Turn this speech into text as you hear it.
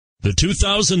The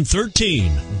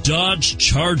 2013 Dodge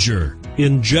Charger.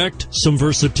 Inject some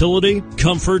versatility,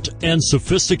 comfort, and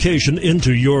sophistication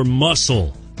into your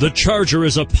muscle. The Charger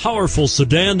is a powerful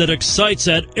sedan that excites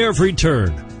at every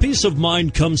turn. Peace of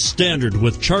mind comes standard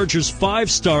with Charger's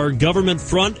 5-star government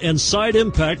front and side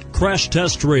impact crash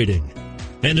test rating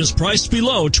and is priced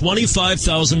below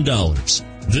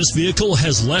 $25,000. This vehicle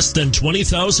has less than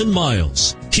 20,000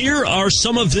 miles. Here are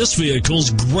some of this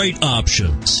vehicle's great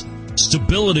options: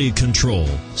 stability control,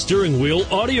 steering wheel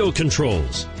audio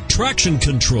controls, traction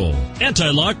control,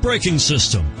 anti-lock braking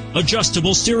system,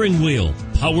 adjustable steering wheel,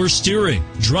 power steering,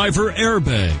 driver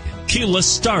airbag, keyless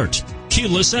start,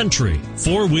 keyless entry,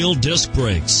 4-wheel disc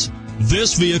brakes.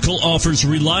 This vehicle offers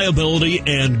reliability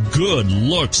and good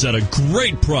looks at a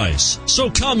great price. So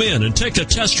come in and take a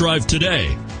test drive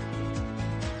today.